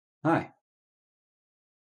Hi,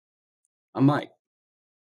 I'm Mike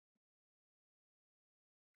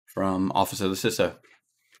from Office of the CISO.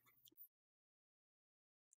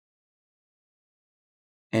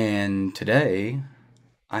 And today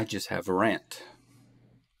I just have a rant.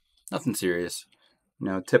 Nothing serious.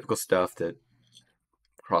 Typical stuff that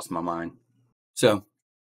crossed my mind. So,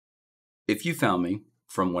 if you found me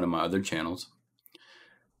from one of my other channels,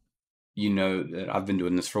 you know that I've been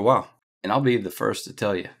doing this for a while. And I'll be the first to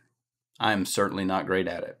tell you, I am certainly not great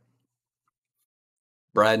at it.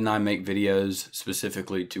 Brad and I make videos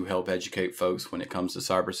specifically to help educate folks when it comes to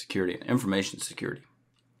cybersecurity and information security.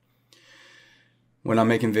 When I'm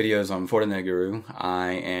making videos on Fortinet Guru,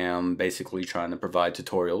 I am basically trying to provide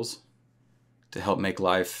tutorials to help make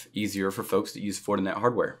life easier for folks that use Fortinet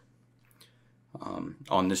hardware.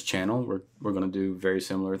 On this channel, we're going to do very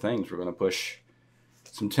similar things. We're going to push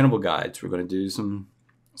some Tenable guides. We're going to do some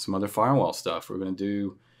other firewall stuff. We're going to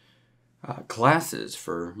do classes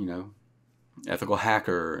for ethical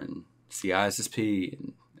hacker and CISSP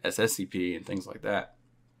and SSCP and things like that.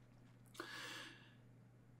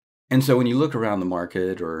 And so when you look around the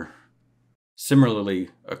market or similarly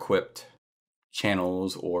equipped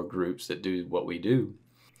channels or groups that do what we do,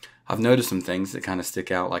 I've noticed some things that kind of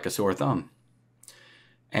stick out like a sore thumb.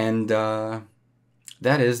 And that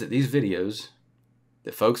is that these videos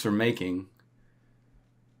that folks are making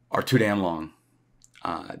are too damn long.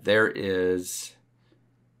 There is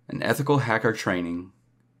an ethical hacker training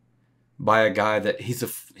by a guy that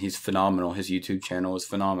he's phenomenal. His YouTube channel is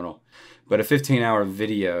phenomenal. But a 15-hour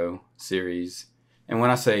video series, and when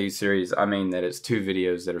I say series, I mean that it's 2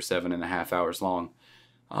 videos that are 7.5 hours long.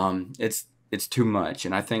 It's too much,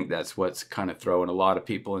 and I think that's what's kind of throwing a lot of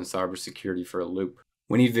people in cybersecurity for a loop.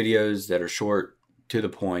 We need videos that are short, to the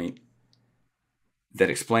point, that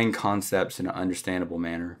explain concepts in an understandable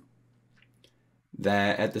manner,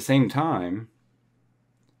 that at the same time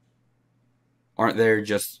aren't there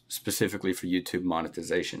just specifically for YouTube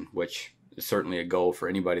monetization, which is certainly a goal for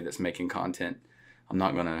anybody that's making content. I'm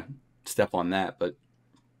not going to step on that, but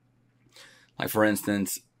like for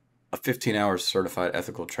instance, a 15-hour certified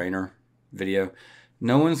ethical trainer video,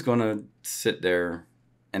 no one's going to sit there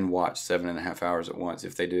and watch 7.5 hours at once.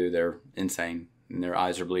 If they do, they're insane and their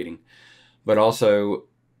eyes are bleeding. But also,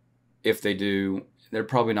 if they do, they're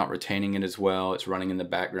probably not retaining it as well. It's running in the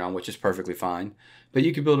background, which is perfectly fine. But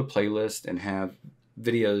you could build a playlist and have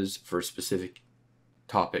videos for specific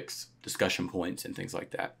topics, discussion points, and things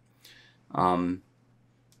like that. I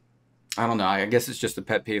don't know. I guess it's just a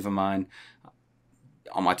pet peeve of mine.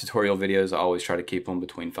 On my tutorial videos, I always try to keep them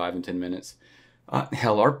between 5 and 10 minutes.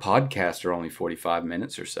 Hell, our podcasts are only 45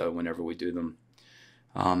 minutes or so whenever we do them.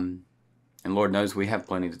 And Lord knows we have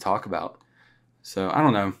plenty to talk about. So I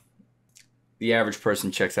don't know. The average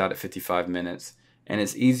person checks out at 55 minutes, and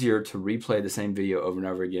it's easier to replay the same video over and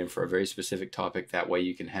over again for a very specific topic. That way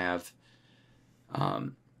you can have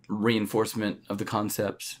reinforcement of the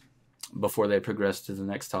concepts before they progress to the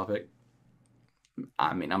next topic.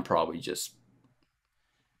 I mean, I'm probably just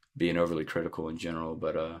being overly critical in general,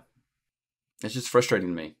 but it's just frustrating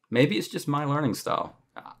to me. Maybe it's just my learning style.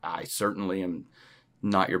 I certainly am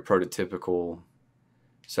not your prototypical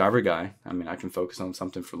cyber guy. I mean, I can focus on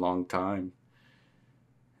something for a long time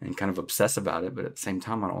and kind of obsess about it, but at the same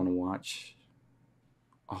time, I don't want to watch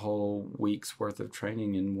a whole week's worth of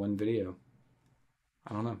training in one video.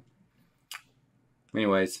 I don't know.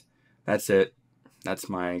 Anyways, that's it. That's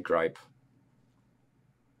my gripe.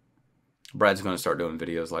 Brad's going to start doing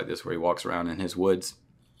videos like this where he walks around in his woods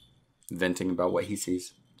venting about what he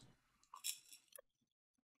sees.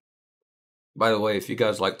 By the way, if you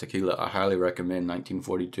guys like tequila, I highly recommend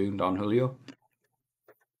 1942 Don Julio.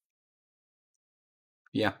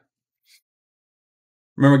 Yeah.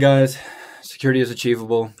 Remember, guys, security is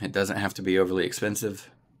achievable. It doesn't have to be overly expensive.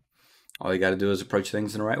 All you got to do is approach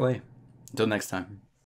things in the right way. Until next time.